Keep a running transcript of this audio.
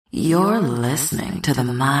You're listening to the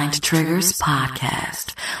Mind Triggers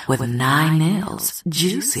podcast with 9 Nails,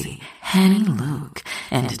 Juicy, Henny Luke,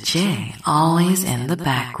 and Jay always in the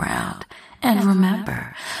background. And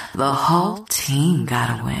remember, the whole team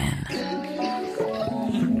gotta win.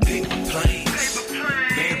 Paper planes,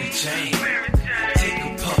 Mary Jane, take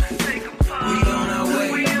a puff, we on our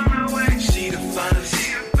way, she the finest,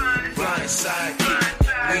 blind sidekick,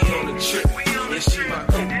 we on the trip, and she my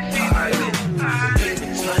co-pilot.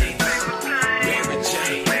 Paper planes, Mary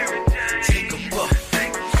Jane, take a puff.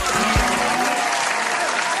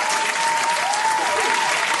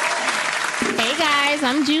 Hey guys,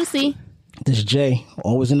 I'm Juicy. This is Jay,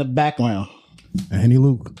 always in the background. And Henny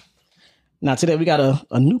Luke. Now, today we got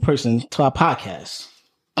a new person to our podcast.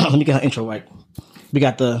 Let me get her intro right. We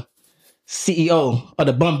got the CEO of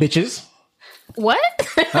the Bum Bitches. What?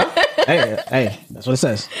 Huh? hey, that's what it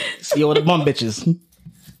says. CEO of the Bum Bitches.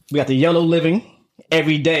 We got the Yellow Living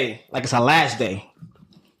every day, like it's our last day.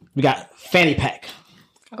 We got Fanny Pack.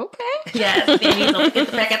 Okay. Yes, Fanny, don't get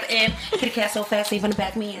the back at the end. Kitty cat so fast, they want to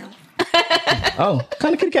back me out. Oh, what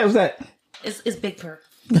kind of kitty cat was that? It's Big Purr.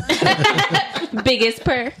 Biggest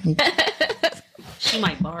purr. She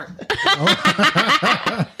might bark.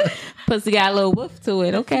 Pussy got a little woof to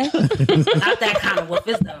it. Okay. Not that kind of woof.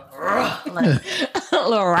 It's the like, A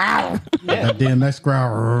little row. That damn next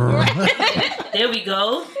growl. there we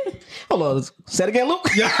go. Hold on, say it again, Luke.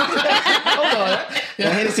 Hold on.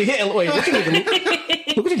 Hennessy hitting. Wait, what you drinking, Luke?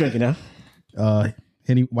 Luke, what you drinking now?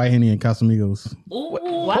 Henny, White Henny and Casamigos. Ooh.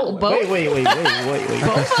 What? Both? Wait. At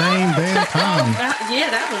the same damn time. Yeah,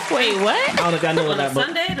 that was Wait, what? I don't know if y'all know on that, a but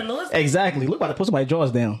Sunday, the Lord's exactly. Look, about to put somebody's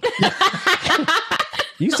drawers down.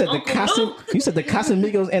 You said the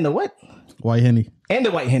Casamigos and the what? White Henny. And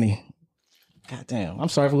the White Henny. God damn. I'm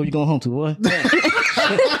sorry for who you going home to, boy. Damn.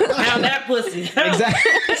 found that pussy.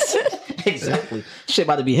 Exactly. Shit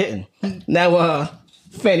about to be hitting. Now,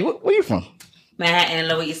 Fanny, where you from? Manhattan,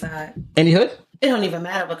 Lower East Side. Any hood? It don't even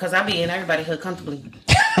matter because I be in everybody's hood comfortably.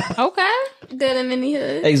 Okay. Good in any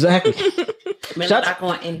hood. Exactly. Man, Shout- I'm not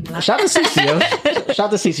going any block. Shout out to Cece, yo.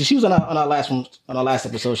 Shout out to Cece. She was on our last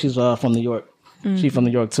episode. She's from New York. She's from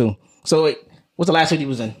New York too. So wait, what's the last hood you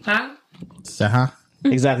was in? Huh? Say huh?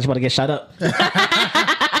 Exactly. She's about to get shot up.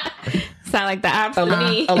 Sound like the ops to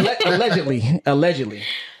me. Allegedly.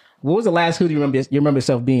 What was the last hood you remember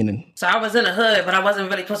yourself being in? So I was in a hood, but I wasn't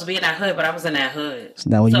really supposed to be in that hood, but I was in that hood.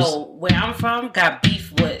 Now when So where I'm from got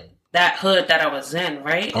beef with that hood that I was in,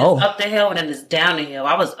 right? It's Oh. up the hill and then it's down the hill.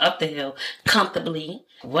 I was up the hill comfortably.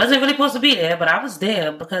 Wasn't really supposed to be there, but I was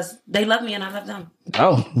there because they love me and I love them.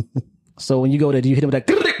 Oh. So when you go there, do you hit him with that?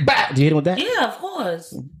 Do you hit him with that? Yeah, of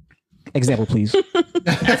course. Example, please.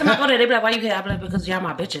 Every time I go there, they be like, why you here? I be like, because y'all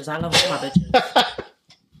my bitches. I love all my bitches.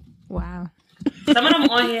 Wow. Some of them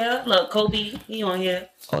on here. Look, Kobe, he on here.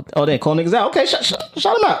 Oh, they call niggas out. Okay, shout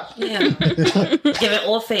him out. Yeah. Give it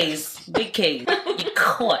all face. Big K. You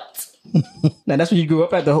caught. Now that's where you grew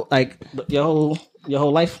up at your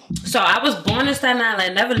whole life. So I was born in Staten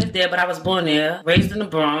Island, never lived there, but I was born there, raised in the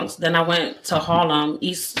Bronx. Then I went to Harlem,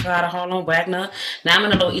 east side of Harlem, Wagner. Now I'm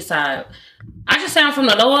in the Lower East Side. I just say I'm from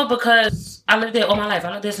the Lower because I lived there all my life.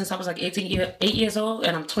 I lived there since I was like 8 years old,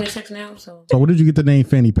 and I'm 26 now. So So where did you get the name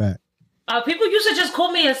Fanny Pack? people used to just call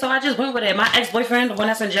me, and so I just went with it. My ex-boyfriend, the one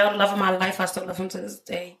that's in jail, the love of my life, I still love him to this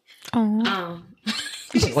day.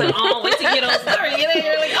 He said, oh, wait to get on story.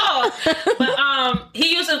 You're like, oh. But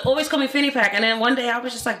he used to always call me Fanny Pack. And then one day I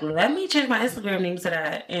was just like, let me change my Instagram name to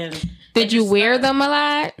that. And Did you wear them a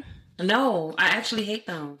lot? No, I actually hate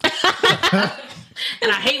them.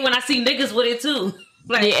 And I hate when I see niggas with it too.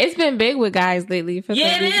 Like, Yeah, it's been big with guys lately. For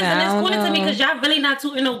yeah, some it is. reason. And I it's don't funny to me know. because y'all really not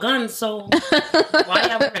tooting no guns. So why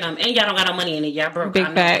y'all wearing them? And y'all don't got no money in it. Y'all broke. Big I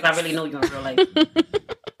know, 'cause facts. I really know you in real life.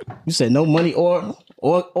 You said no money or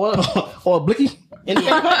blicky in the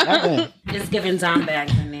goddamn. It's giving dime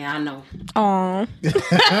bags in there. I know. Aw.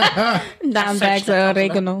 Dime bags of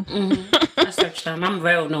oregano. I searched them. I'm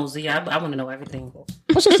real nosy. I want to know everything.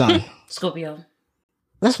 What's your sign? Scorpio.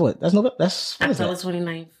 What is October that?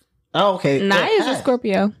 29th. Oh, okay. Nye is a Yeah.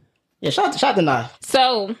 Scorpio. Yeah, shout to Nye.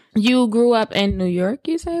 So you grew up in New York,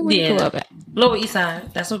 you say? Where you grew up at? Lower East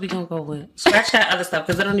Side. That's what we gonna go with. Scratch that other stuff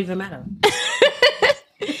because it don't even matter.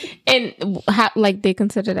 And how, like, they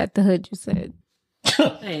consider that the hood, you said?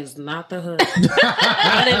 That is not the hood.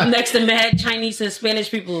 I live next to mad Chinese and Spanish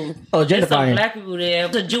people. Oh, There's some gentrifying. black people there.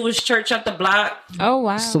 There's a Jewish church up the block. Oh,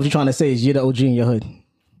 wow. So what you're trying to say is you're the OG in your hood.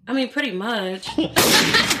 I mean, pretty much.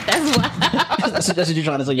 That's wild. That's what you're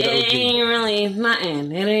trying to say. You're It the OG. ain't really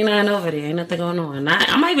nothing. It ain't nothing over there. Ain't nothing going on.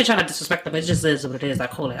 I'm not even trying to disrespect them. It just is what it is. I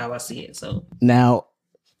call it how I see it. So Now,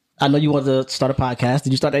 I know you wanted to start a podcast.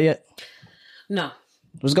 Did you start that yet? no.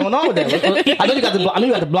 What's going on with that? I know you got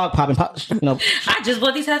the blog popping. I just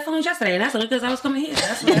bought these headphones yesterday, and that's only because I was coming here.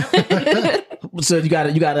 That's what happened. So you got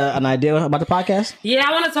an idea about the podcast? Yeah,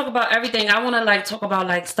 I want to talk about everything. I want to like talk about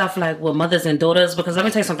like stuff like with mothers and daughters, because let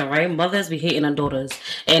me tell you something, right? Mothers be hating on daughters,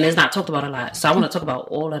 and it's not talked about a lot. So I want to talk about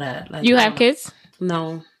all of that. Like, You have kids?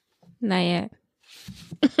 No. Not yet.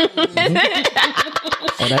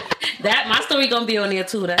 That my story gonna be on there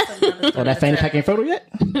too. That's that fanny pack ain't fertile yet?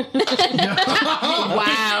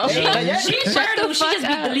 Wow. She fertile. She just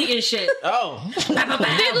be deleting shit. Oh,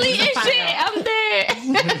 Deleting shit. I'm there.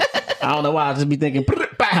 I don't know why. I just be thinking,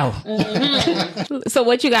 pow. So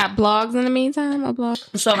what, you got blogs in the meantime? A blog?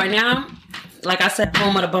 So right now, like I said,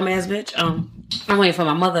 home of the bum ass bitch. I'm waiting for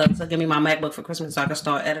my mother to give me my MacBook for Christmas so I can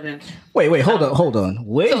start editing. Wait, hold on.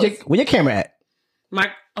 Where your camera at?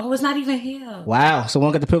 It's not even here. Wow, so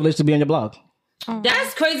one got the privilege to be on your blog.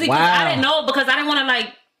 That's crazy. Wow. I didn't know, because I didn't want to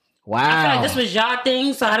like. Wow. I feel like this was y'all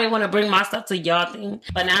thing, so I didn't want to bring my stuff to y'all thing.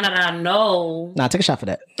 But now that I know, Nah, take a shot for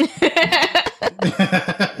that.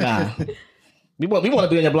 Nah, we want to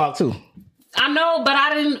be on your blog too. I know, but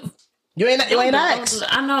I didn't. You ain't asked.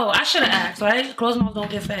 I know. I should have asked, right? Closed mouths don't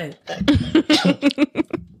get fed.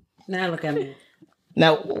 Now look at me.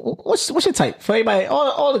 Now, what's your type? For everybody,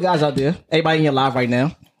 all the guys out there, everybody in your live right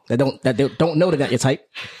now that don't know they got your type.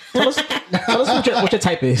 Tell us what your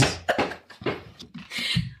type is.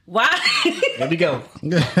 Why? There we go.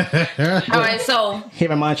 All right, so Here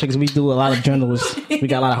at Mind Triggers, we do a lot of journalists. We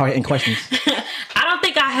got a lot of hard-hitting questions. I don't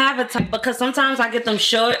think I have a type, because sometimes I get them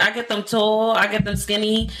short, I get them tall, I get them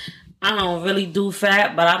skinny. I don't really do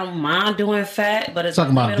fat, but I don't mind doing fat. But it's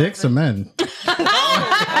Talking about dicks or men?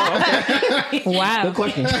 Wow. Good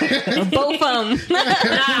question. Both of them.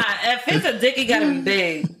 Nah, if it's a dick, it gotta be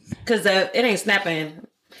big, because it ain't snapping.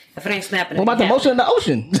 If it ain't snapping, What about the motion in the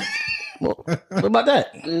ocean? What about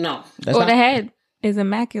that? No. Or the head is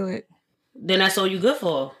immaculate. Then that's all you good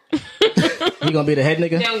for. You gonna be the head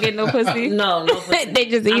nigga? They don't get no pussy. No pussy. They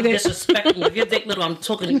just eat I'm it. disrespecting you. If your dick little, I'm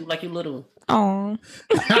talking to you like you little. Oh.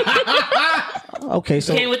 Okay,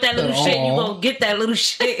 so Came with that little shit, you gonna get that little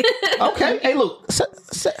shit. okay. Hey, look, set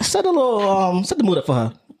a little set the mood up for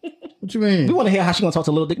her. What you mean? We want to hear how she gonna talk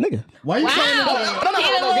to a little dick nigga. Why you saying Wow. that?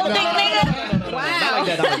 He a little dick nigga. Wow. Not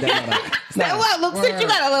like that. Say what? Look, since you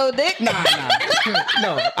got a little dick. Nah.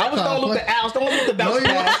 No, I was gonna look at Alice. Don't look at bounce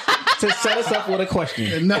pass to set us up with a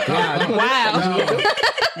question. No. Wow.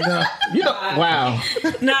 No. You know, wow.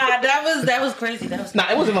 Nah, that was crazy. That was Nah,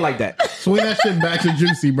 it wasn't even like that. Swing that shit back to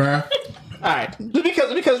Juicy, bruh. All right, just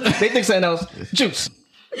because they think something else. Juice.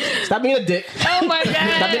 Stop being a dick. Oh my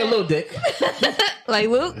Stop being a god. little dick. Like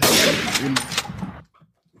Luke.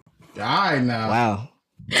 All right, now. Wow.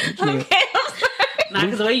 Nah,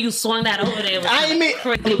 because the way you swung that over there was I ain't mean.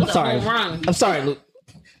 crazy. It Luke, was I'm sorry. a home run. I'm sorry, Luke.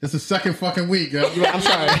 It's the second fucking week, yo. I'm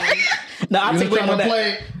sorry. No, I'll You take blame trying on to that.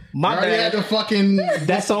 play? My You already bad. had the fucking.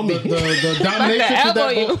 That's on me. The domination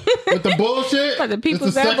About with, to elbow with the bullshit. About to It's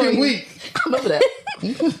people's the elbow second you. week. Remember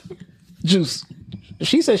that. Juice.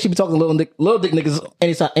 She said she be talking to little dick niggas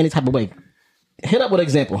any type of way. Hit up with an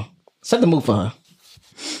example. Set the mood for her.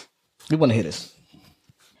 We want to hear this.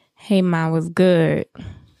 Hey, Mom, was good.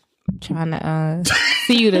 Trying to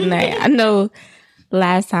see you tonight. I know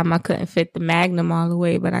last time I couldn't fit the Magnum all the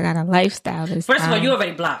way, but I got a lifestyle this First of all, time. you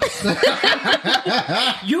already blocked.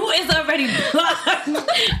 You is already blocked.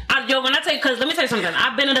 Yo, when I tell you, because let me tell you something.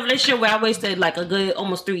 I've been in a relationship where I wasted like a good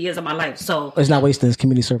almost 3 years of my life. So It's not wasting. It's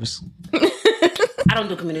community service. I don't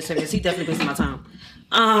do community service. He definitely wastes my time.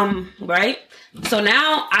 Right? So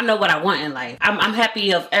now I know what I want in life. I'm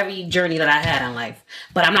happy of every journey that I had in life,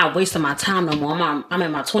 but I'm not wasting my time no more. I'm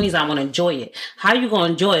in my 20s. I want to enjoy it. How you gonna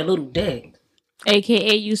enjoy a little dick?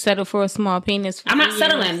 AKA you settle for a small penis. I'm not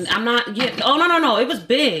settling. I'm not. Yeah. Oh no. It was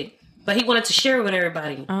big, but he wanted to share it with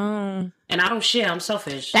everybody, and I don't share. I'm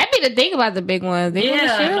selfish. That be the thing about the big ones. They wanna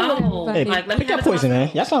share no. with everybody. Hey, Like, let me pick have up it to poison, myself.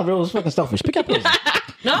 man. Y'all sound real fucking selfish. Pick up poison.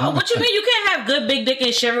 No, what you mean? You can't have good big dick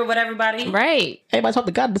and share it with everybody. Right. Everybody talk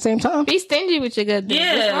to God at the same time. Be stingy with your good dick.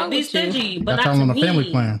 What's Yeah, wrong be with you? stingy, but Got not time to on a family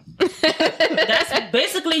me. plan. That's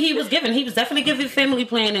basically he was giving. He was definitely giving family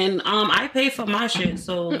plan, and I pay for my shit.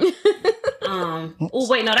 So, oh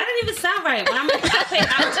wait, no, that didn't even sound right. When I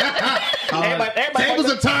Everybody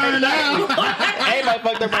Tables are turned now. Everybody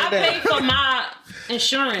fucked up I right there. pay for my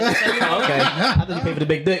insurance. So, Okay. I thought you paid for the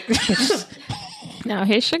big dick. Now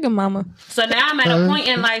here's sugar mama. so now I'm at a point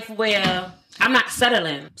in life where I'm not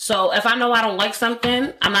settling. So if I know I don't like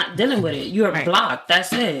something, I'm not dealing with it. You're blocked.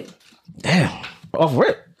 That's it. Damn. Off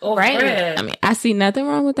rip. Oh, Right. Fred. I mean, I see nothing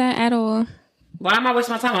wrong with that at all. Why am I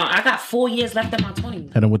wasting my time on? I got 4 years left in my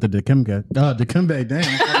 20s. Hit him with the Dikembe. Dikembe, damn.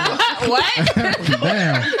 What?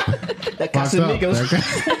 Damn. That Fucked up.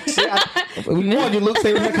 Casamigos. We warned you, Luke.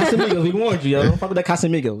 Say that Casamigos. We warned you, yo. Don't fuck with that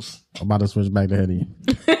Casamigos. I'm about to switch back to Hetty.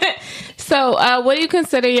 So, what do you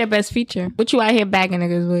consider your best feature? What you out here bagging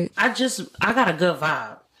niggas with? I got a good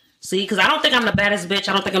vibe. See, because I don't think I'm the baddest bitch.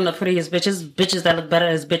 I don't think I'm the prettiest bitches. Bitches that look better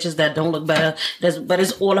is bitches that don't look better. But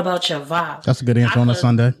it's all about your vibe. That's a good answer on a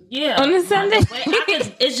Sunday. Yeah. On a Sunday?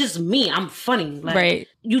 It's just me. I'm funny. Like, Right.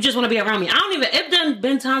 You just want to be around me. I don't even, it done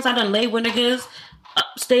been times I done laid with niggas,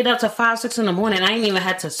 stayed up to 5, 6 in the morning. I ain't even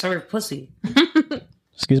had to serve pussy.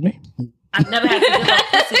 Excuse me? I never had to give up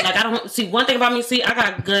pussy. Like, I don't see one thing about me. See, I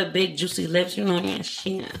got good, big, juicy lips. You know what I mean?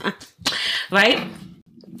 Shit. Right?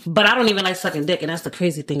 But I don't even like sucking dick, and that's the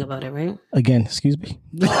crazy thing about it, right? Again, excuse me.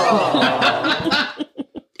 I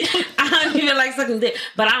don't even like sucking dick,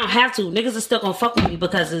 but I don't have to. Niggas are still gonna fuck with me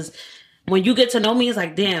because it's when you get to know me, it's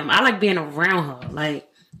like, damn, I like being around her. Like,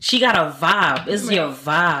 she got a vibe. It's your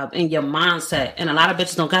vibe and your mindset, and a lot of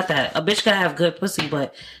bitches don't got that. A bitch gotta have good pussy,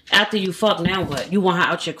 but after you fuck, now what? You want her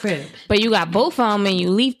out your crib. But you got both of them and you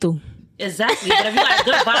lethal. Exactly. But if you got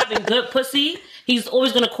good vibe and good pussy, he's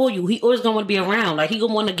always gonna call you. He always gonna want to be around. Like, he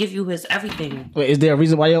gonna want to give you his everything. Wait, is there a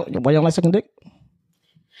reason why you don't like sucking dick?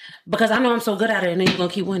 Because I know I'm so good at it, and then you're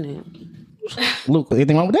gonna keep winning. Luke,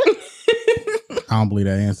 anything wrong with that? I don't believe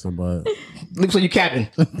that answer, but Luke, so you capping.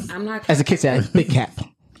 I'm not. As a kid said, big cap.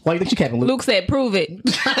 Why you think you capping, Luke? Luke said, prove it. And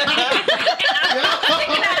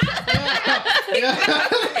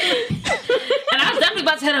I was definitely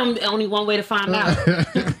about to tell him only one way to find out.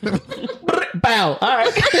 Bow. All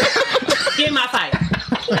right. Give my fight.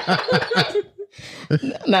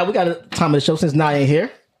 Now, we got a time of the show since Nye ain't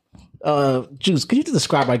here. Juice, could you just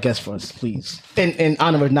describe our guest for us, please? In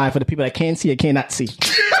honor of Nye, for the people that can see or cannot see.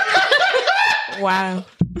 Wow.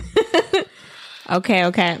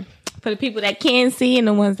 Okay. For the people that can see and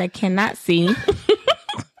the ones that cannot see,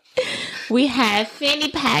 we have Fanny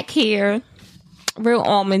Pack here. Real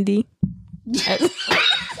almondy.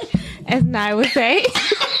 As Nye would say.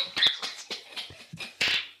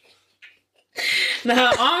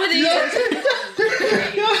 Now, Almond yeah,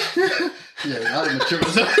 I didn't mature.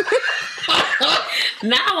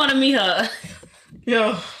 now I want to meet her.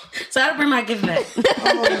 Yo. So I'll bring my gift back.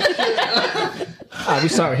 We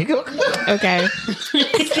sorry. Okay.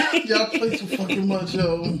 Y'all play too fucking much,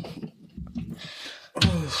 yo.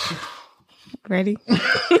 Ready?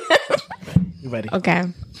 You ready? Okay.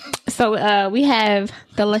 So we have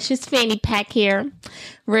the luscious Fanny Pack here.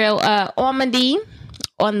 Real almondy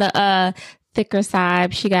on the thicker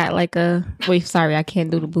side. She got like a sorry, I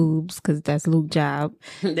can't do the boobs because that's Luke's job.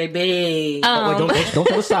 They big. Wait, don't tell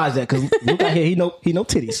the size that because Luke out here he know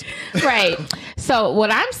titties. Right. So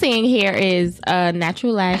what I'm seeing here is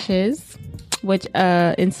natural lashes, which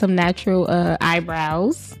and some natural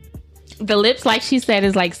eyebrows. The lips, like she said,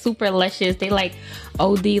 is like super luscious. They like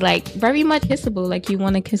OD, like very much kissable. Like you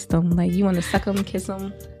want to kiss them, like you want to suck them, kiss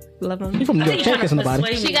them, love them. You from New York? She ain't kissing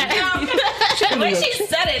nobody. She got the way she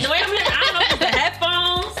said it. The way I don't know if it's the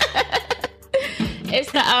headphones.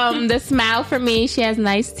 It's the smile for me. She has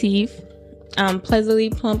nice teeth.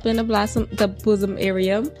 Pleasantly plump in the bosom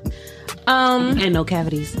area. And no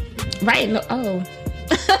cavities. Right. No. Oh.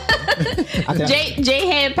 Jay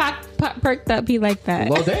had perked up. He like that.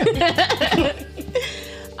 Well,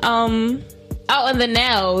 damn. Oh, and the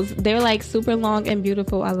nails. They're like super long and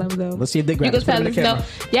beautiful. I love them. Let's see a dick You grab. can tell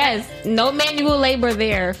there's no manual labor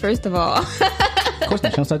there, first of all. Of course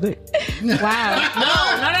not. She don't suck dick. Wow. No.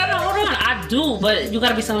 Hold on. I do, but you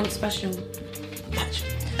gotta be someone special.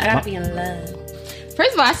 I gotta be in love.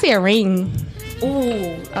 First of all, I see a ring.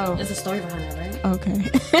 Ooh. Oh. There's a story behind that, right? Okay.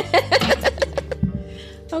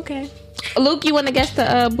 Okay. Luke, you want to guess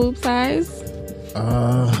the boob size?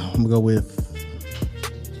 I'm gonna go with.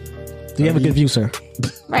 Do you have a good view, sir?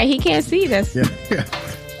 Right, he can't see this. Yeah.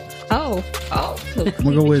 Oh. Luke, I'm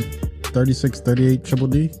gonna go with 36, 38, triple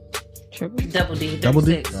D. triple. Double D. Double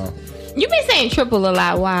D. 36. Oh. You've been saying triple a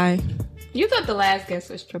lot. Why? You thought the last guess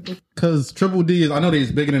was triple. Cause triple D is, I know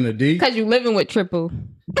they's bigger than a D. Because you living with triple.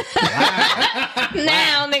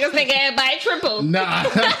 Now niggas think everybody triple. Nah.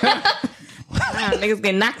 Wow, niggas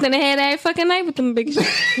get knocked in the head every fucking night with them big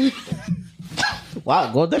shit.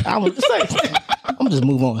 Wow, go there. I was just saying. I'm gonna just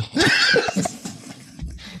move on.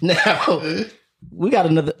 Now we got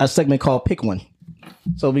a segment called Pick One.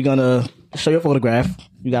 So we're gonna show you a photograph.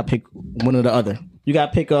 You gotta pick one or the other. You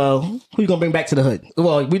gotta pick who you gonna bring back to the hood.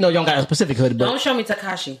 Well, we know you don't got a specific hood, but Don't show me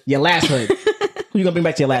Takashi. your last hood. Who you gonna bring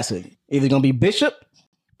back to your last hood? Either gonna be Bishop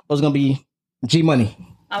or it's gonna be G Money.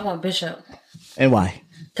 I want Bishop. And why?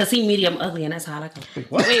 Cause he medium ugly and that's how I like him. Wait,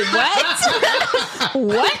 what?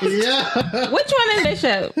 What? Yeah. Which one is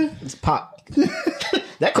Bishop? It's Pop.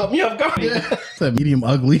 That caught me off guard. Said medium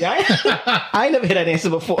ugly. I ain't never heard that answer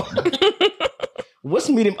before. What's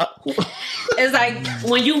medium? It's like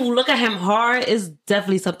when you look at him hard, it's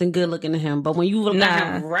definitely something good looking to him. But when you look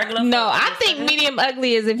at him regular, no, I think medium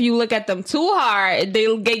ugly is if you look at them too hard,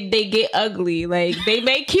 they get ugly. Like they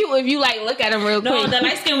make cute if you like look at them real quick. No, the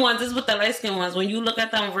light skin ones. This is what the light skin ones. When you look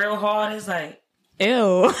at them real hard, it's like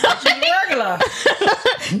ew. Regular.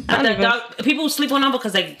 People sleep on them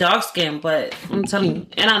because they dark skin, but I'm telling you,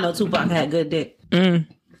 and I know Tupac had good dick. You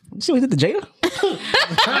see what he did to Jada?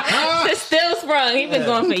 It's still sprung. He's been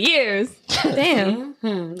going for years. Damn.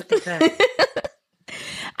 Look at that.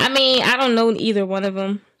 I mean, I don't know either one of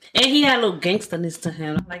them. And he had a little gangsterness to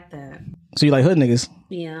him. I like that. So you like hood niggas?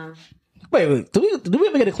 Yeah. Wait. Do we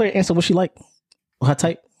ever get a clear answer what she like? Or her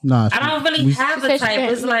type? Nah. I don't really have a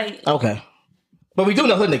type. It's like... Okay. But we do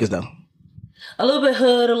know hood niggas, though. A little bit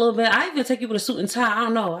hood, a little bit... I even take you with a suit and tie. I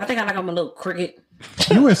don't know. I think I like I'm a little cricket.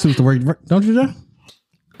 You wear suits to work, don't you, Joe?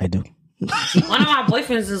 I do. One of my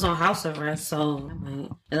boyfriends is on house arrest, so... And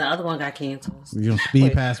the other one got canceled. You gonna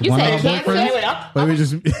speed past one of her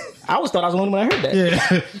boyfriends? I always thought I was the only one that heard that.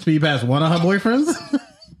 Yeah. Speed past one of her boyfriends?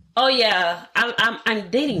 Oh, yeah. I'm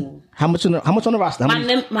dating. How much on the roster?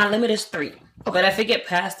 My limit is 3. But if it get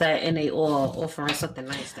past that and they all offering something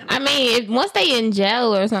nice, then I mean, once they in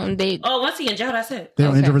jail or something, once he in jail, that's it. They're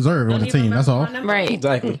on injured reserve on the team. That's all. Right.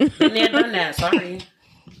 Exactly. Been there, done that. Sorry.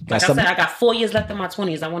 Like I said, I got 4 years left in my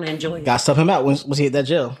 20s. I want to enjoy it. Got to stuff him out once he hit that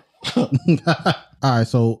jail. All right.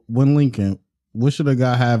 So when Lincoln, what should a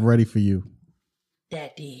guy have ready for you?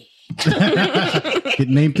 Daddy.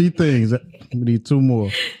 Name 3 things. We need 2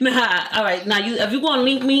 more. Nah, all right. Now, if you're gonna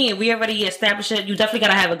link me and we already established it, you definitely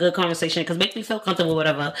gotta have a good conversation because make me feel comfortable,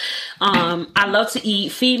 whatever. I love to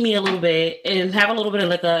eat. Feed me a little bit and have a little bit of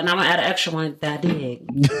liquor, and I'm gonna add an extra one. That dig.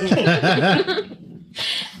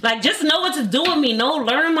 Like, just know what to do with me.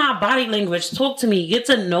 Learn my body language. Talk to me. Get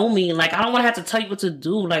to know me. Like, I don't want to have to tell you what to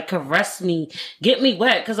do. Like, caress me. Get me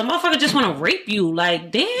wet. Because a motherfucker just want to rape you.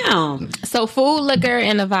 Like, damn. So, food, liquor,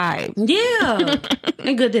 and a vibe. Yeah.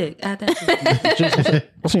 And good dick. Add that. Juice,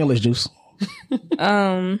 what's on your list, Juice?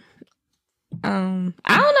 I don't know.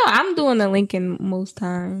 I'm doing the Lincoln most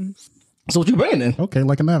times. So what you bringing in? Okay,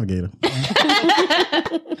 like a navigator.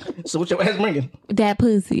 So what your ass bringing? That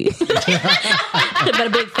pussy. But a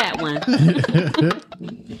big fat one.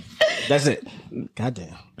 That's it.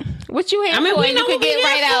 Goddamn. What you here I mean, for? we know You could what we get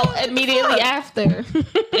right here out for. immediately after.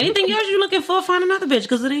 Anything else you looking for, find another bitch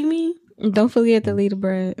because it ain't me. Don't forget to leave the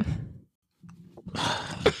bread.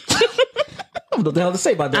 I don't know what the hell to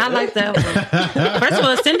say about that. I like that one. First of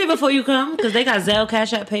all, send it before you come because they got Zelle,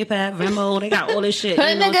 Cash App, PayPal, Venmo. They got all this shit.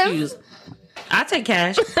 Hood niggas. I take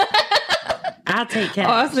cash. I take cash.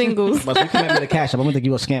 All singles. But if you come at me to cash up, I'm gonna think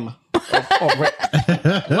you a scammer.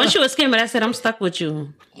 Once you a scammer, that's it. I'm stuck with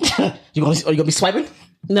you. Are you gonna be swiping?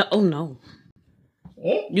 No, oh no.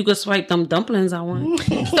 You could swipe them dumplings I want.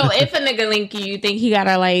 So if a nigga link you think he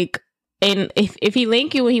gotta like, and if he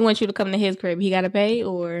link you and he wants you to come to his crib, he gotta pay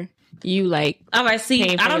or you like? All right,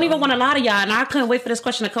 see, I don't even want to lie to y'all, and I couldn't wait for this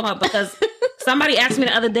question to come up because somebody asked me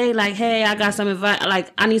the other day, like, "Hey, I got some advice.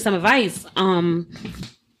 Like, I need some advice.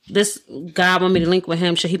 This guy want me to link with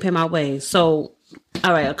him. Should he pay my way?" So,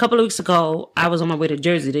 all right, a couple of weeks ago, I was on my way to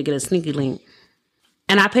Jersey to get a sneaky link,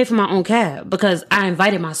 and I paid for my own cab because I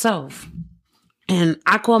invited myself. And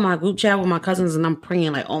I called my group chat with my cousins, and I'm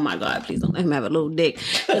praying like, "Oh my God, please don't let him have a little dick."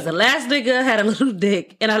 Because the last nigga had a little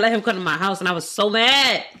dick, and I let him come to my house, and I was so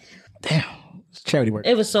mad. Damn, it's charity work.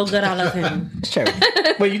 It was so good. I love him. It's charity.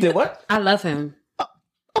 Wait, you did what? I love him.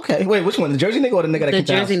 Okay, wait, which one? The Jersey nigga or the nigga that The came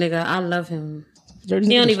to Jersey house? nigga, I love him. Jersey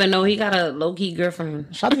He don't niggas? even know he got a low key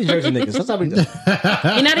girlfriend. Shout out to the Jersey niggas. That's how we do.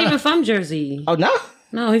 He not even from Jersey. Oh, no?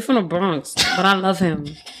 No, he from the Bronx. But I love him.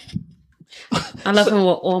 I love him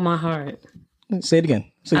with all my heart. Say it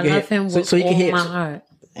again. So I love him with so you can all hear. my heart.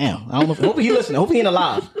 Damn, I don't know. Hope he listening. Hope he ain't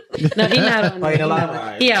alive. No, he not on Oh, he there. alive? All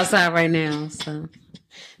right. He outside right now. So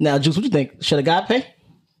Now, Juice, what you think? Should a guy pay?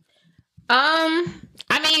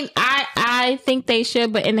 I mean, I think they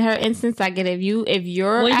should, but in her instance, I get it. If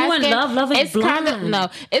you're when you in asking, love is it's blind.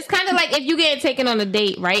 it's kind of like if you get taken on a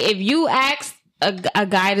date, right? If you ask a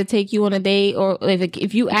guy to take you on a date, or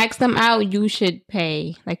if you ask them out, you should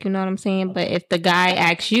pay. Like, you know what I'm saying? But if the guy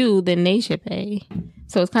asks you, then they should pay.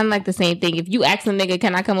 So it's kind of like the same thing. If you ask a nigga,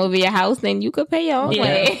 "Can I come over your house?" then you could pay your own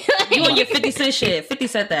way. You on your 50 Cent shit. 50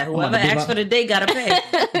 said that. Whoever asks for the date gotta pay.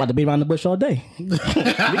 About to be around the bush all day. We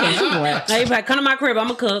can see one. Now you like, come to my crib.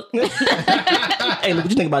 I'm a cook. Hey, look, what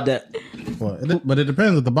you think about that? But it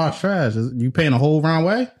depends if the box trash. You paying a whole round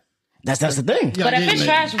way? That's the thing. But if it's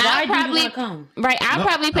trash, why I'll do you probably- want to come? Right, I'll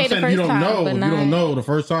probably pay I'm the saying first you don't time, know. but You not don't know the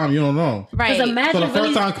first time. You don't know. right. Because imagine So the really,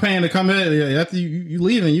 first time paying to come in, after you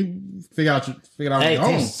leaving, you figure out Hey, your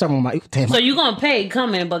own. some of my damn. so you gonna pay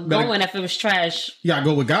coming, but Better- going if it was trash. You gotta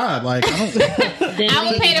go with God. Like I don't. Then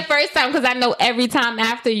I would pay the first time because I know every time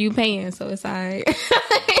after you paying, so it's alright.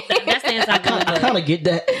 That's the answer. I kind of get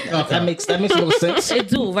that. That makes a little sense. It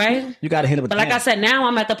do, right? You got to hit it with But like I said, now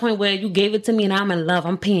I'm at the point where you gave it to me and I'm in love.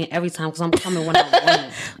 I'm paying every time because I'm coming when I want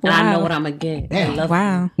it. And I know what I'm gonna get. I Damn. love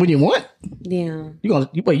Wow. when you want, you.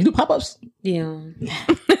 you do pop ups. Yeah.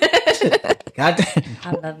 God damn.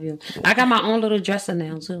 I love you. I got my own little dresser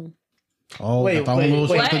now too. Oh, Wait, got the little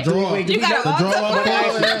wait, shit to draw. wait, You got The an draw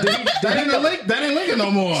awesome up. That ain't the link. That ain't linking no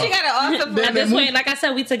more. She got an awesome. At this point, like I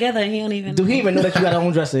said, we together and he don't even Do he even know that you got your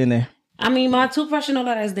own dresser in there? I mean, my toothbrush and all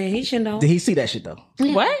that is there. He should know. Did he see that shit though?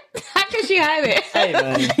 What? How can she hide it? Hey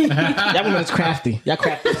man, y'all women is crafty. Y'all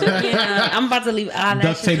crafty. Yeah, I'm about to leave eyelashes.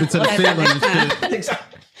 Duct tape it to the ceiling and shit.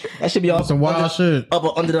 That should be all Some wild shit.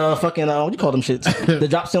 up under the fucking what you call them shits? The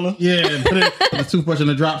drop ceiling. Yeah, put the toothbrush in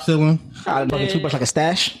the drop ceiling. I brought the toothbrush like a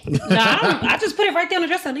stash. No, I just put it right there on the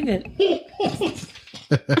dresser. Leave it.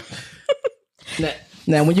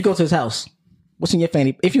 Now, when you go to his house, what's in your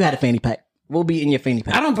fanny? If you had a fanny pack, what would be in your fanny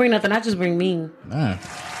pack? I don't bring nothing. I just bring me. Man.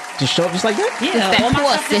 Just show up just like that. Yeah, all my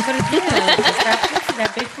stuff is for the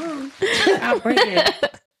that big food. I'll bring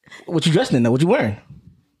it. What you dressing in though? What you wearing?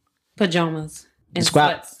 Pajamas and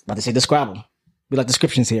Describe. sweats. About to say describe them. We like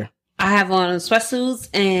descriptions here. I have on sweatsuits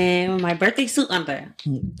and my birthday suit under.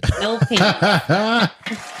 No pants.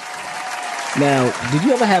 Now, did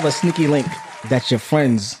you ever have a sneaky link that your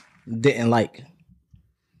friends didn't like?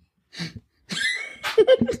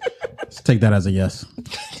 Let's take that as a yes.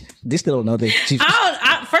 They still don't know. First of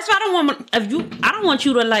all, I don't want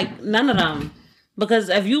you to like none of them, because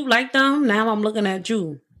if you like them, now I'm looking at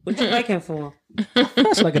you. What you liking for?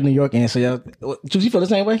 That's like a New York answer. Yo. Do you feel the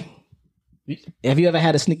same way? Have you ever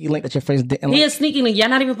had a sneaky link that your friends didn't like? He is sneaking. Y'all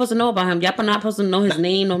not even supposed to know about him. Y'all not supposed to know his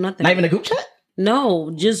name, no nothing. Not even a group chat?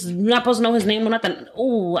 No, just you're not supposed to know his name or nothing.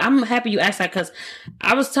 Oh, I'm happy you asked that, because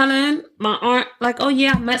I was telling my aunt, like, oh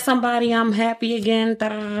yeah, I met somebody, I'm happy again, da,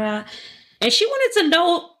 da, da, da. And she wanted to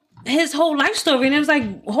know his whole life story, and it was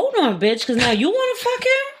like, hold on, bitch, because now you want to fuck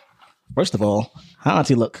him? First of all, how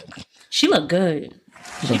auntie look? She look good.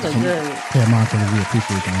 She look good. Yeah, Monica, we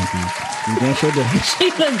appreciate the answers. You damn sure do. She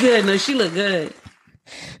look good. No, she look good.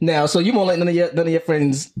 Now, so you won't let none of your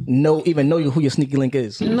friends even know who your sneaky link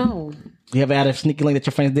is? No. You ever had a sneaky link that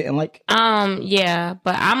your friends didn't like? Yeah,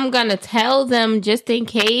 but I'm gonna tell them just in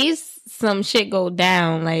case some shit go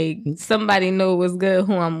down. Like somebody know what's good,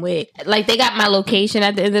 who I'm with. Like they got my location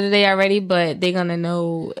at the end of the day already, but they're gonna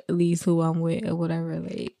know at least who I'm with or whatever.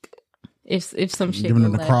 Like if some shit Giving go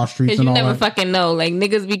them the left. cross streets 'Cause and you all never that. fucking know. Like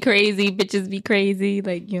niggas be crazy, bitches be crazy.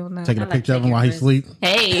 Like you don't know. Taking a like picture of him taking while he risks. sleep.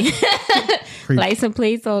 Hey, Creep. license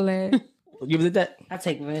plates, all that. You ever did that? I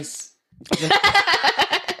take risks.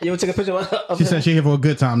 You ever took a picture of She said she here for a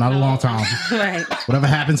good time, not a long time. Right. Whatever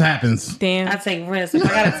happens, happens. Damn. I take risks. If I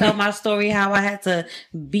gotta tell my story how I had to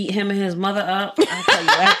beat him and his mother up, I'll tell you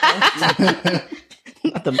after.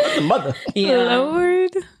 not the mother. Yeah.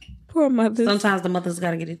 Lord, poor mothers. Sometimes the mothers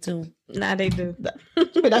gotta get it too. Nah, they do. But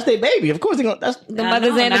that's their baby. Of course they gonna. That's The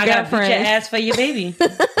mothers and the I gotta beat your girlfriends. ass for your baby.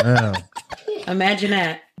 Yeah. Imagine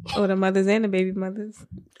that. Oh, the mothers and the baby mothers.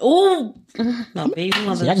 Ooh, no baby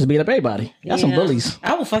mother. y'all just beat up everybody. Y'all some Yeah. bullies.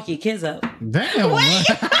 I will fuck your kids up. Damn.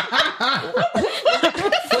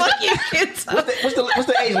 Fuck your kids up. What's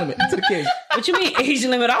the age limit to the kids? What you mean age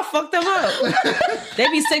limit? I'll fuck them up. They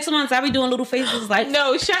be 6 months. I be doing little faces like,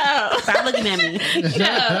 No, shut up. stop looking at me.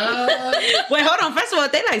 Wait, hold on. First of all,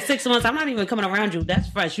 they like 6 months. I'm not even coming around you. That's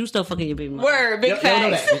fresh. You still fucking your baby mother. Word, big Y'all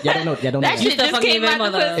don't know facts. that. Y'all don't know. Y'all don't know That that. shit still just fucking came your out the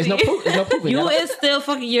mother. pussy. There's no proof. There's no proof. You Y'all- is still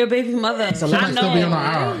fucking your baby mother. a I lie. Still be on the know.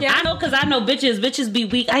 hour. I know, because I know bitches. Bitches be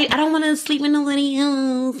weak. I don't want to sleep with nobody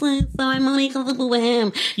else. So I'm only comfortable with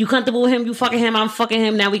him. You comfortable with him? You fucking him? I'm fucking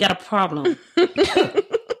him. Now we got a problem.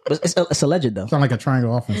 But it's alleged though. Sound like a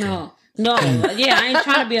triangle offense. No. Yeah, I ain't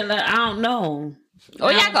trying to be I don't know.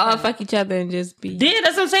 Or y'all can all fuck each other and just be. Yeah,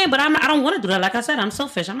 that's what I'm saying. But I don't want to do that. Like I said, I'm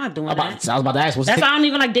selfish. I'm not doing I that. was about to ask. What's That's your why I don't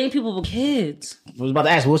even like dating people with kids.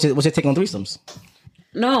 what's your take on threesomes?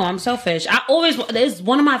 No, I'm selfish. It's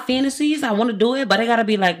one of my fantasies. I want to do it, but it got to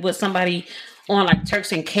be like with somebody on like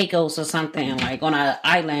Turks and Caicos or something, like on an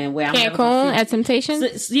island where I'm never gonna Cancun at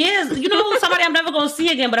Temptation? see. Yes, you know, somebody I'm never gonna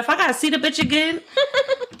see again. But if I gotta see the bitch again,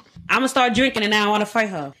 I'm gonna start drinking and now I want to fight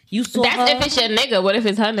her. You saw her? That's if it's your nigga. What if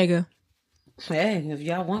it's her nigga? Hey, if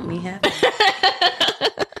y'all want me, have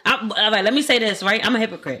it. All right, let me say this, right? I'm a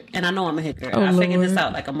hypocrite, and I know I'm a hypocrite. I figured this Lord.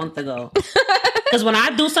 out like a month ago. Because when I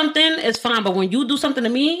do something, it's fine. But when you do something to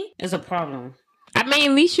me, it's a problem. I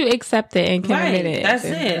mean, at least you accept it and can admit it. That's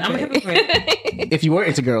it. I'm a hypocrite. If you were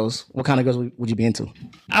into girls, what kind of girls would you be into?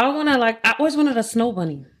 I always wanted a snow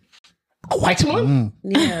bunny. A white one?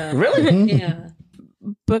 Yeah. Really? Yeah.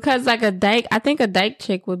 Because like a dyke, I think a dyke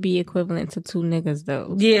chick would be equivalent to 2 niggas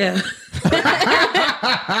though. Yeah.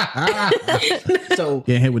 So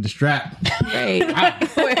Getting hit with the strap. Right.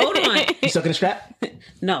 Wait, hold on. you sucking the strap?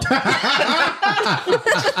 No.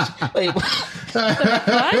 Wait,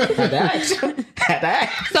 had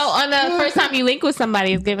that? So on the first time you link with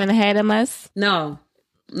somebody, is giving a head a must No.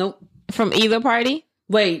 Nope. from either party?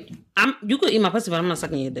 Wait. You could eat my pussy, but I'm not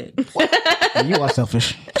sucking your dick. You are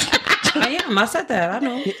selfish. I am. I said that. I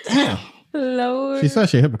know. Damn. Lord. She said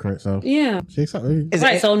she a hypocrite, so Yeah. she accepted. Is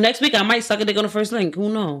Right. it, So next week I might suck a dick on the first link. Who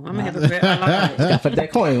knows? I'm a hypocrite. I love it. flip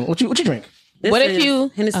that coin. What you drink? This What if is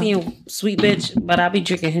you- Hennessy and sweet bitch, but I'll be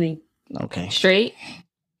drinking Henny Okay. Straight?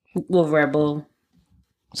 with Red Bull,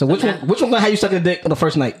 So which one gonna have you sucking the dick on the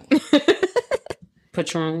first night?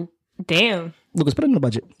 Patron. Damn. Lucas, put it in the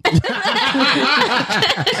budget.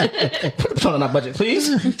 Put it on our budget,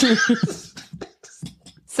 please.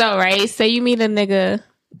 So, right, say you meet a nigga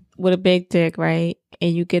with a big dick, right?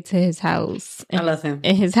 And you get to his house. I love him.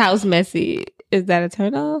 And his house messy. Is that a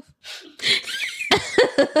turn off?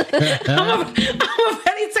 I'm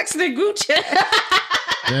already texting the group chat.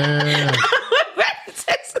 Yeah.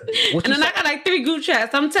 What And you then I got like 3 group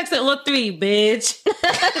chats. I'm texting all 3, bitch.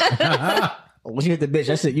 Once you hit the bitch,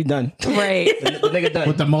 that's it. You done. Right. The nigga done.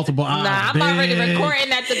 With the multiple eyes. Nah, I'm already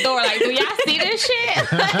recording at the door. Like, do y'all see this shit?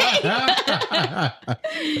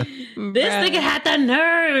 This nigga had the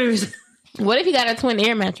nerves. What if you got a twin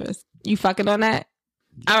air mattress? You fucking on that?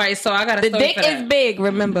 All right, so I got a The story dick for is that. big,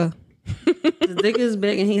 remember. The dick is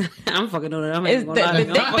big, and I'm fucking on it. I'm It's not the gonna lie.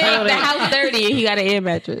 dick I'm big, fucking on the it. house dirty, and he got an air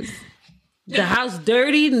mattress. The house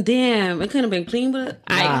dirty. Damn, it couldn't have been clean, but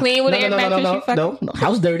I ain't clean with an air mattress. You fucking no.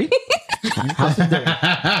 House dirty. House is dirty.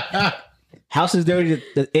 House is dirty.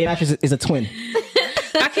 The air mattress is a twin.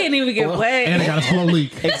 I can't even get wet. And it got a slow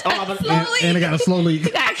leak. It's all And it got a slow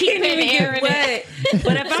leak. I keep Can't even air get in it. wet.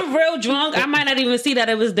 But if I'm real drunk, I might not even see that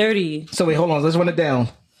it was dirty. So wait, hold on. Let's run it down.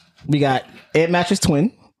 We got air mattress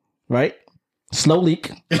twin, right? Slow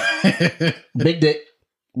leak. Big dick.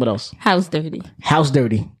 What else? House dirty. House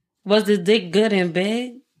dirty. Was the dick good and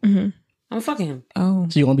big? Mm-hmm. I'm fucking him. Oh.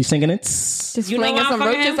 So you gonna be singing it? Just You know flinging why I'm some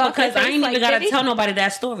fucking roaches him? off Because I ain't even like gotta Diddy? tell nobody that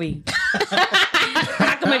story.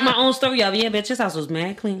 I can make my own story up. Yeah, bitch, his house was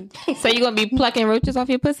mad clean. So you gonna be plucking roaches off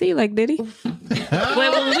your pussy like Diddy? Wait,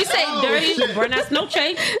 when we say dirty, burn that snow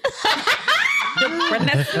chain. Burn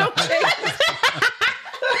that snow chain.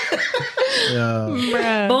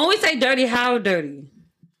 Yeah. But when we say dirty, how dirty?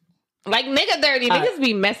 Like nigga dirty. Niggas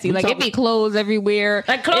be messy. Like it be clothes everywhere.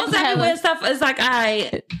 Like clothes It's everywhere hella- and stuff. It's like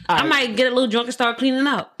I might get a little drunk and start cleaning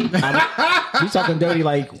up. You talking dirty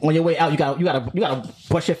like on your way out? You gotta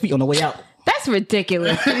brush your feet on the way out. That's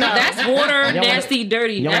ridiculous. No, That's water, wanna- nasty,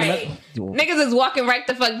 dirty. You That's- niggas is walking right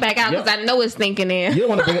the fuck back out because I know it's stinking in. don't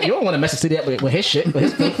want to mess the city up with his shit, with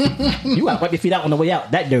his feet. You gotta wipe your feet out on the way out.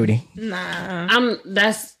 That dirty. Nah. I'm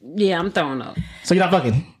throwing up. So you're not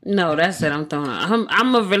fucking. No, that's it. I'm throwing up. I'm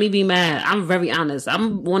gonna really be mad. I'm very honest.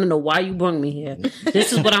 I'm want to know why you brought me here.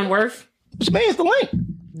 This is what I'm worth. Which man's the link?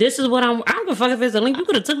 This is what I don't give a fuck if it's a link. You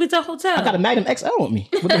could have took me to a hotel. I got a Magnum XL with me.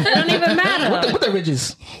 With It don't even matter. the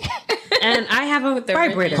ridges. And I have a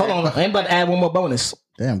vibrator. Hold on, I'm about to add one more bonus.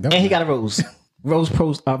 Damn. And he got a Rose. Rose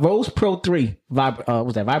Pro 3 was that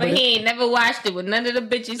But vibrator? he ain't never watched it with none of the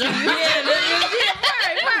bitches. Right.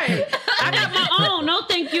 I got my own. No,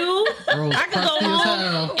 thank you. Rose I can go crusty as home.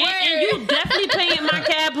 hell. And you definitely paying my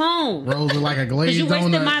cab home. Rose is like a Because glazed you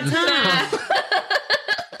wasted donut. my time.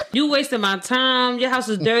 You wasted my time. Your house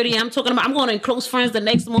is dirty. I'm going in close friends the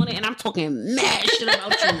next morning and I'm talking mad shit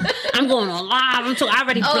about you. I'm going on live. I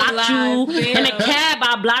already blocked live. you. Damn. In the cab,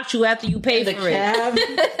 I blocked you after you paid for it. Cab.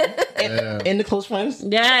 Yeah. In the close friends.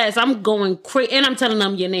 Yes, I'm going crazy. And I'm telling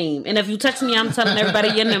them your name. And if you text me, I'm telling everybody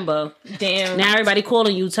your number. Damn. Now everybody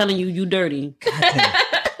calling you, telling you dirty.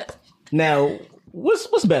 Now,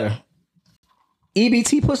 what's better?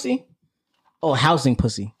 EBT pussy or housing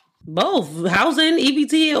pussy? Both. Housing,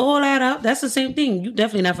 EBT, all that up. That's the same thing. You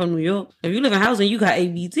definitely not from New York. If you live in housing, you got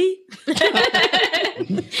EBT.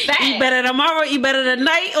 Eat better tomorrow, eat better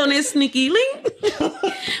tonight on this sneaky link.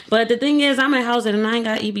 But the thing is, I'm in housing and I ain't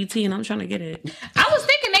got EBT and I'm trying to get it. I was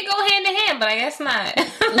thinking they go hand in hand, but I guess not.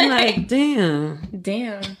 I'm like, damn.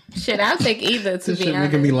 Damn. Shit, I'll take either to This be shit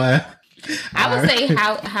honest. making me laugh. I would say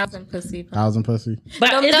housing pussy. Housing pussy.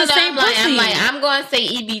 But it's the same pussy. I'm going to say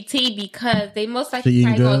EBT because they most She likely eating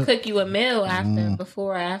probably going good? to cook you a meal after,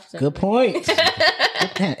 before or after. Good point.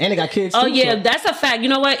 Damn, and they got kids. Oh too, yeah, so- that's a fact. You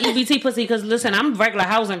know what? EBT pussy. Because listen, I'm regular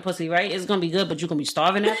housing pussy, right? It's gonna be good, but you're gonna be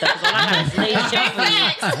starving after. Because all I got is Lay's chips for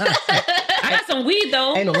you. I got some weed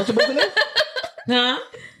though. Ain't no Lunchables in there. Huh?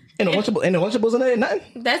 Ain't no Lunchables in there. Nothing.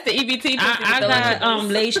 That's the EBT pussy. I got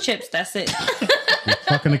Lay's chips. That's it.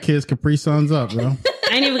 Fucking the kids Capri Suns up, bro.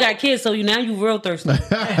 I ain't even got kids, so now you real thirsty.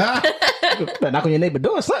 Better knock on your neighbor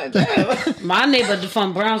door, son. Damn. My neighbor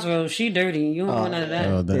from Brownsville, she dirty. You don't want none of that.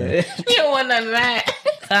 Oh, damn. Yeah. You don't want none of that.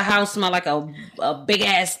 Her house smell like a big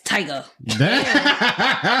ass tiger.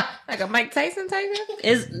 Damn. Like a Mike Tyson tiger?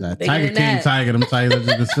 It's That bigger Tiger than King that. tiger, them tigers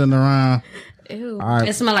just been sitting around. Ew. All right.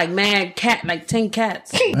 It smell like mad cat, like 10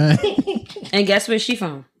 cats. And guess where she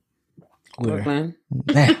from? Where? Brooklyn.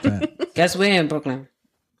 Damn. Guess where in Brooklyn?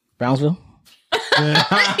 Brownsville.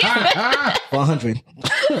 100.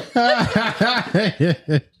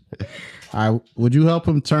 All right. Would you help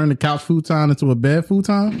him turn the couch futon into a bed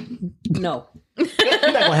futon? No. You're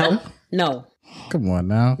not gonna help. No. Come on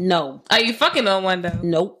now. No. Are you fucking on one though?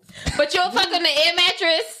 Nope. But you'll fuck on the air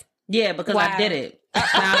mattress? Yeah, because Wow. I did it. Now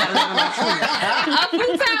I gotta live in my truth.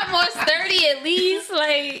 A futon more sturdy at least.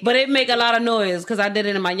 Like, But it make a lot of noise because I did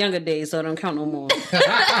it in my younger days, so it don't count no more.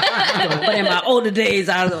 But in my older days,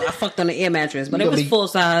 I fucked on the air mattress, but You it gonna was be- full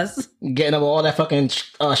size. Getting up with all that fucking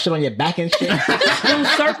shit on your back and shit. Them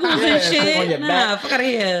circles Yeah, and circle on shit. your Nah, back. fuck out of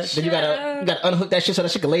here. Then you gotta unhook that shit so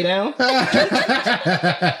that shit can lay down.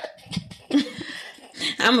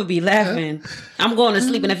 I'm gonna be laughing. I'm going to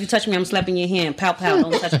sleep, and if you touch me, I'm slapping your hand. Pow, pow,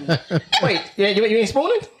 don't touch me. Wait, yeah, you ain't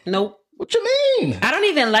spooning? Nope. What you mean? I don't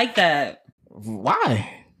even like that.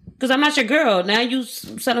 Why? Because I'm not your girl. Now you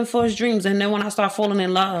selling false dreams, and then when I start falling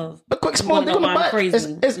in love, A quick You spoon wanna thing know on the why I'm butt.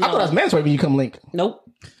 crazy? I thought that's mandatory when you come link. nope.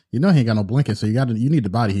 You know he ain't got no blanket, so you need the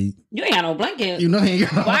body heat. You ain't got no blanket. You know he ain't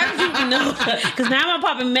got no Why would you know? Because now I'm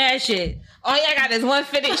popping mad shit. all y'all got is one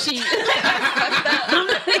fitted sheet.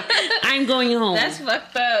 I ain't going home. That's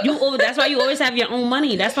fucked up. That's why you always have your own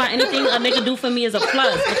money. That's why anything a nigga do for me is a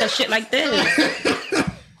plus because shit like this.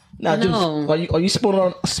 Now, No. Juice, are you spooning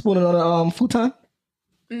on a futon?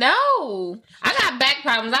 No, I got back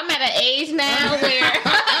problems. I'm at an age now where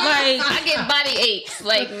like I get body aches.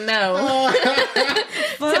 Like no,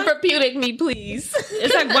 therapeutic me, please.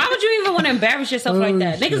 It's like, why would you even want to embarrass yourself like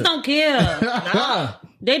that? shit. Niggas don't care. Nah.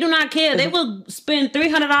 They do not care. They will spend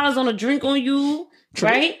 $300 on a drink on you,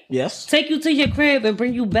 right? Yes. Take you to your crib and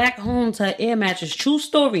bring you back home to an air mattress. True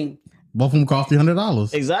story. Both of them cost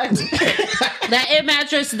 $300. Exactly. That air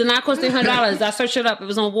mattress did not cost $300. I searched it up. It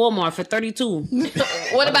was on Walmart for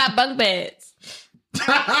 $32. What about bunk beds?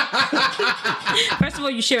 First of all,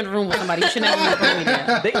 you sharing a room with somebody. You should never even put me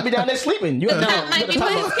there. They could be down there sleeping. You No. Might be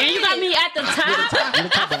And you got me at the top.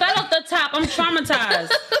 I fell off the top. I'm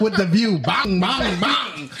traumatized. With the view. Bang, bang,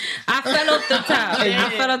 bang. I fell off the top. I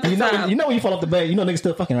fell off the top. You know when you fall off the bed, you know niggas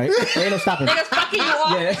still fucking, right? There ain't no stopping. Niggas fucking you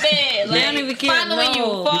off Yeah. the bed. They don't even care. Following you,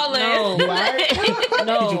 falling. You all right?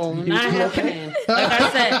 No, not happening. Like I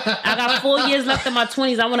said, I got 4 years left in my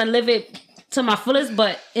 20s. I want to live it to my fullest,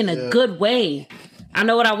 but in a good way. I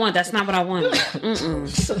know what I want. That's not what I want.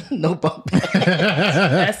 Mm-mm. No bump.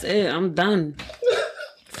 That's it. I'm done.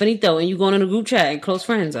 Finito. And you going in the group chat and close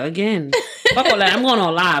friends again. Fuck all that. I'm going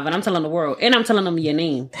on live and I'm telling the world. And I'm telling them your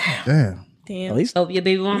name. Damn. At least. Hope your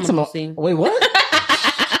baby mama don't see. Wait, what?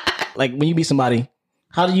 Like when you meet somebody,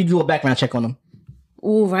 how do you do a background check on them?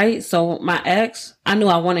 Ooh, right. So my ex, I knew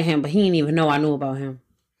I wanted him, but he didn't even know I knew about him.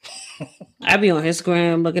 I be on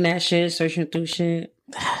Instagram looking at shit, searching through shit.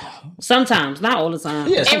 Sometimes, not all the time.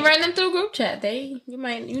 Yeah, And run them through group chat. You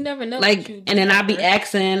never know. Like, what you and then I be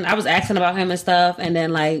discover. I was asking about him and stuff, and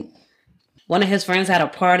then like one of his friends had a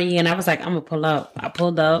party, and I was like, I'm gonna pull up. I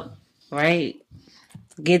pulled up, right?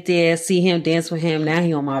 Get there, see him, dance with him. Now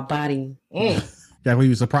he on my body. Yeah, when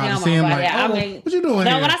you surprised to see him, like, I oh, mean, what you doing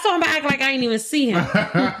no, here? when I saw him, I act like I ain't even see him. Act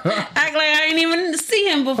like I ain't even see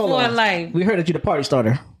him Hold before. on. Like, We heard that you the party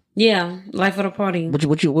starter. yeah, life of the party. What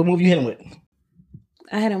move you hit him with?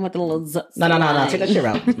 I had him with the little No. Take that shit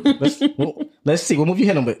out. Let's see. What move you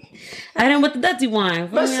hit him with? I had him with the dirty wine.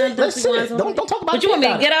 Let's see. Don't talk about it. But you want me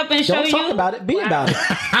to Be get about up and it. show Don't you? talk about it. Be about it.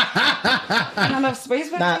 Not enough space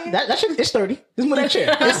back Nah, there? that shit, it's sturdy. Just move that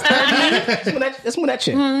chair. It's sturdy. Let's move that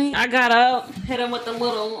chair. I got up, hit him with the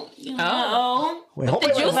little, you know. Wait, hold The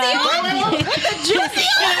juicy on? What the juicy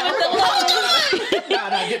on?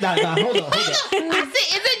 Nah, hold on. I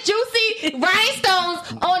see. Is it juicy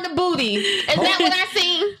rhinestones on the booty? Is that what I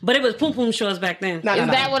seen? But But it was poom poom shorts back then. Nah, Is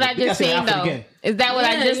that what I just seen though? Is that what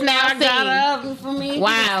I just now got seen? up for me.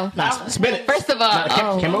 Wow. Nah, spin it. First of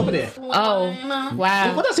all, Camera over there. oh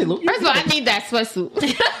wow. What else say, Luke? First of all, I need that sweatsuit.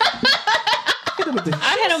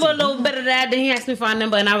 I hit him with a little bit of that. Then he asked me for a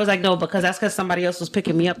number, and I was like, no, that's because somebody else was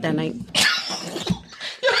picking me up that night.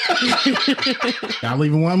 Y'all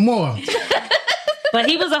leaving one more. But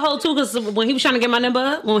he was a hoe too, because when he was trying to get my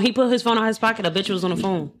number, when he put his phone in his pocket, a bitch was on the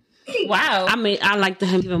phone. Wow. I mean, I liked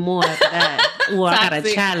him even more after that. Well, I got a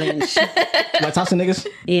Toxic. challenge. Like toxic niggas?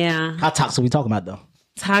 Yeah, How toxic we talking about though?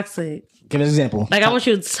 toxic. Give us an example. Like, I want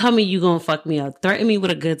you to tell me you gonna fuck me up. Threaten me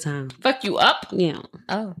with a good time. Fuck you up? Yeah.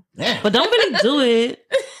 Oh. But don't really do it.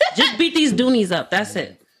 Just beat these doonies up. That's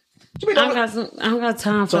it. I don't got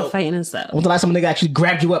time for fighting and stuff. When's the last time a nigga actually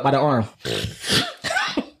grabbed you up by the arm?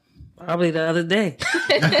 Probably the other day.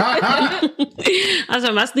 I was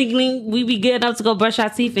like, my sneaky link, we be getting up to go brush our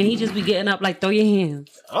teeth, and he just be getting up like, throw your hands.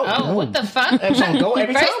 Oh, what the fuck? Every time go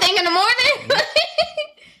every time? First thing in the morning?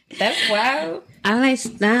 That's wild. I like,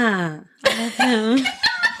 stop. I love him.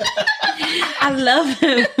 I love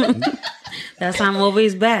him. That's why I'm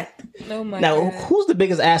always back. Oh my Now, God. who's the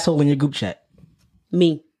biggest asshole in your group chat?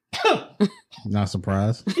 Me. Not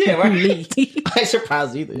surprised. Yeah, right. Me. I ain't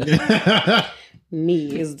surprised either.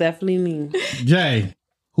 Me. It's definitely me. Jay,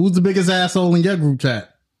 who's the biggest asshole in your group chat?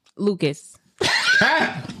 Lucas.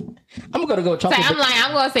 I'm gonna go with So chocolate.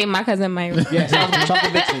 I'm gonna say my cousin Myra. Yeah,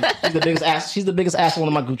 chocolate Vixen. She's the biggest ass. She's the biggest asshole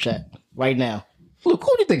in my group chat right now. Luke, who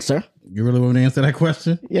do you think, sir? You really want me to answer that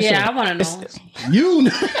question? Yes, Yeah, sir. I want to know. You.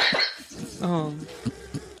 Oh.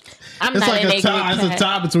 I'm It's not like in a their tie. group It's a chat.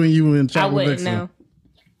 tie between you and I Chocolate wouldn't Vixen. know.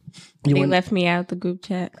 You They wouldn't- left me out the group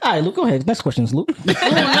chat. All right, Luke, go ahead. Next question is Luke. No.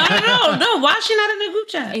 Why is she not in the group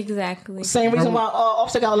chat? Exactly. Same reason why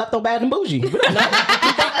Offset got left on bad and bougie. We don't know.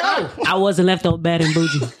 I wasn't left out bad and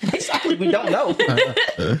bougie. Exactly, we don't know.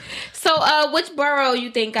 So, which borough you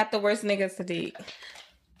think got the worst niggas to date?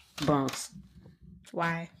 Bronx.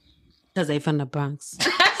 Why? Because they from the Bronx.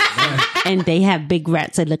 And they have big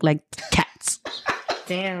rats that look like cats.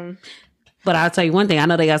 Damn. But I'll tell you one thing. I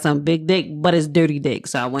know they got some big dick, but it's dirty dick.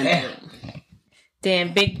 So I went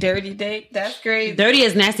Damn, big dirty dick. That's crazy. dirty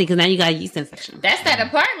is nasty because now you got a yeast infection. That's that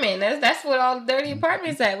apartment. That's what all the dirty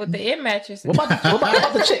apartments at with the air mattresses. What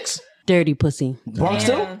about the chicks? Dirty pussy. Bronx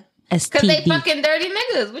too? Because they STD. fucking dirty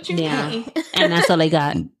niggas. What you Yeah. mean? And that's all they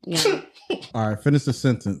got. Yeah. All right, finish the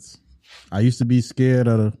sentence. I used to be scared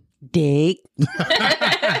of the. Dick.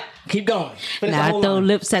 Keep going. Finish Now the I whole throw line.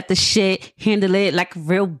 lips at the shit. Handle it like a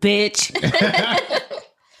real bitch.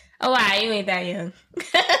 Oh, wow, you ain't that young.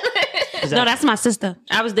 No, that's my sister.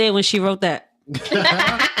 I was there when she wrote that.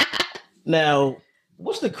 Now,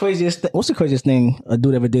 what's the craziest thing a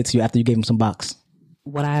dude ever did to you after you gave him some box?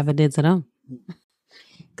 What I ever did to them.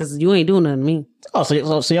 Because you ain't doing nothing to me. Oh, so you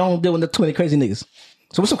don't deal with the 20 crazy niggas.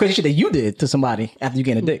 So what's some crazy shit that you did to somebody after you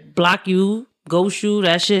getting a dick? Block you, ghost you,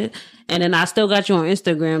 that shit. And then I still got you on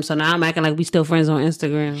Instagram, so now I'm acting like we still friends on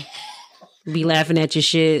Instagram. Be laughing at your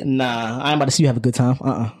shit. Nah, I ain't about to see you have a good time.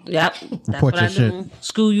 Yep. That's Report what your I do.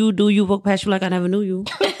 Screw you, do you, walk past you like I never knew you.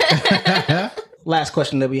 Last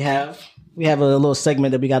question that we have. We have a little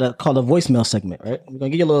segment that we gotta call a voicemail segment, right? We're gonna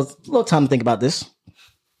give you a little time to think about this.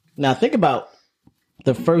 Now think about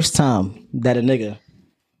the first time that a nigga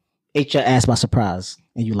ate your ass by surprise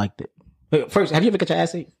and you liked it. Wait, first, have you ever got your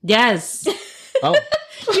ass ate? Yes. Oh,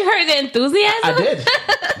 You heard the enthusiasm? I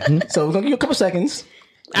did. So we're gonna give you a couple seconds.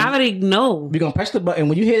 I already know. We're gonna press the button.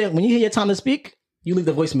 When you hear your time to speak, you leave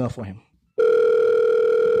the voicemail for him.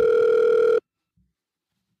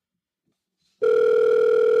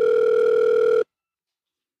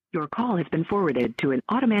 Your call has been forwarded to an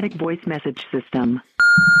automatic voice message system.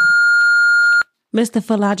 Mr.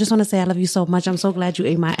 Fuller, I just want to say I love you so much. I'm so glad you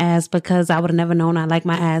ate my ass because I would have never known I like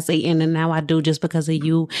my ass eaten, and now I do just because of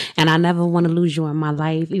you. And I never want to lose you in my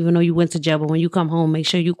life, even though you went to jail. But when you come home, make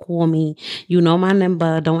sure you call me. You know my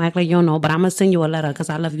number. Don't act like you don't know. But I'm going to send you a letter because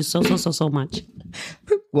I love you so much.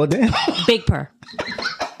 Well, damn. Big purr.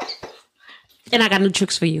 And I got new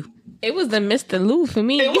tricks for you. It was the Mr. Lou for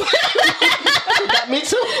me. Got me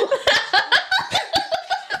too.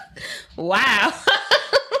 Wow.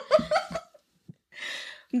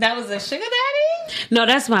 That was a sugar daddy? No,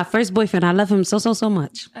 that's my first boyfriend. I love him so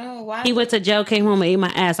much. Oh, wow. He went to jail, came home, and ate my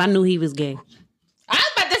ass. I knew he was gay. I was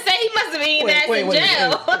about to say he must have been ass in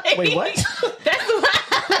jail. Wait, what? That's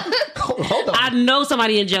why. Hold on. I know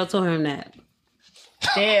somebody in jail told him that.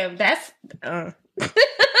 Damn, that's...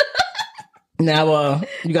 Now,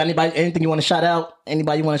 you got anything you want to shout out?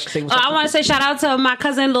 Anybody you want to say what's up? I want to say shout out to my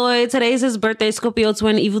cousin Lloyd. Today's his birthday. Scorpio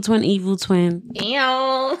twin, evil twin, evil twin.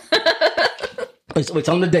 Ew. Wait,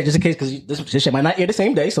 tell them the day just in case, because this shit might not air the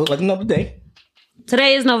same day. So let them know the day.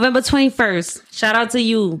 Today is November 21st. Shout out to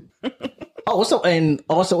you. Oh, what's up? And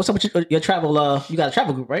also, what's up with your travel? You got a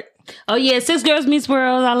travel group, right? Oh yeah, 6 Girls Meets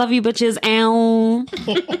World. I love you, bitches. Ow.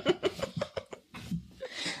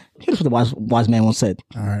 Here's what the wise man once said.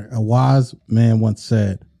 All right. A wise man once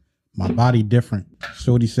said, my body different.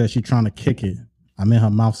 Shorty said she trying to kick it. I'm in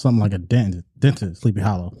her mouth something like a dentist. Sleepy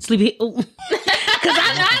Hollow. Sleepy. Because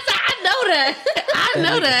I know that. I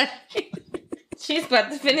know that. She's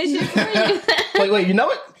about to finish it for you. Wait, you know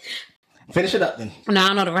it? Finish it up then. No,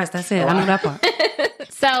 I know the rest. That's it. I know that part.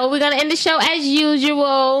 So we're going to end the show as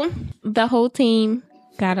usual. The whole team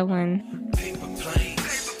got to win. Paper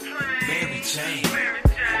planes, Mary Jane,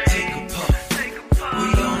 take a puff. We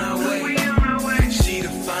on our way. She the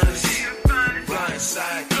finest, flying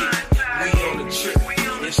sidekick. We on the trip,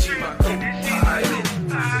 and she my